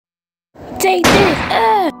Take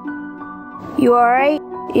this! You alright?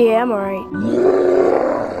 Yeah, I'm alright.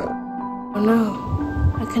 Oh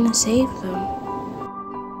no, I couldn't save them.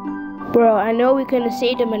 Bro, I know we couldn't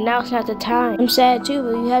save them, and now's not the time. I'm sad too,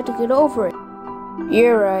 but you have to get over it.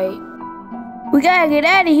 You're right. We gotta get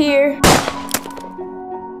out of here.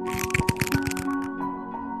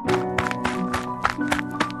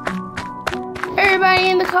 Everybody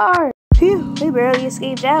in the car. Phew, we barely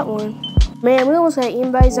escaped that one. Man, we almost got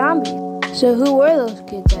eaten by zombies. So who were those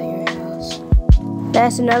kids at your house?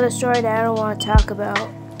 That's another story that I don't want to talk about.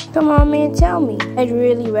 Come on, man, tell me. I'd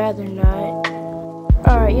really rather not.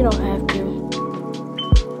 Alright, you don't have to.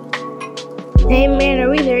 Hey, man, are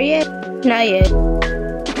we there yet? Not yet.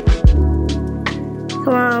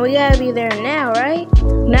 Come on, we gotta be there now, right?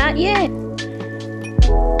 Not yet.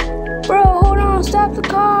 Bro, hold on, stop the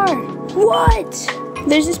car. What?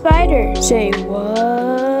 There's a spider. Say what?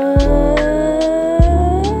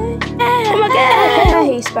 Oh my god! I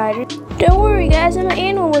hate spiders. Don't worry, guys, I'm an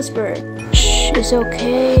animal whisperer. Shh, it's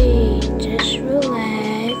okay. Just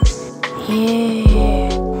relax. Yeah.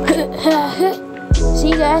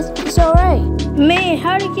 See, guys, it's alright. Man,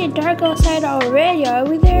 how'd it get dark outside already? Are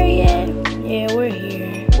we there yet? Yeah, we're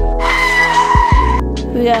here.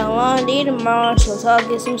 We got a long day tomorrow, so let's all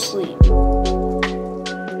get some sleep.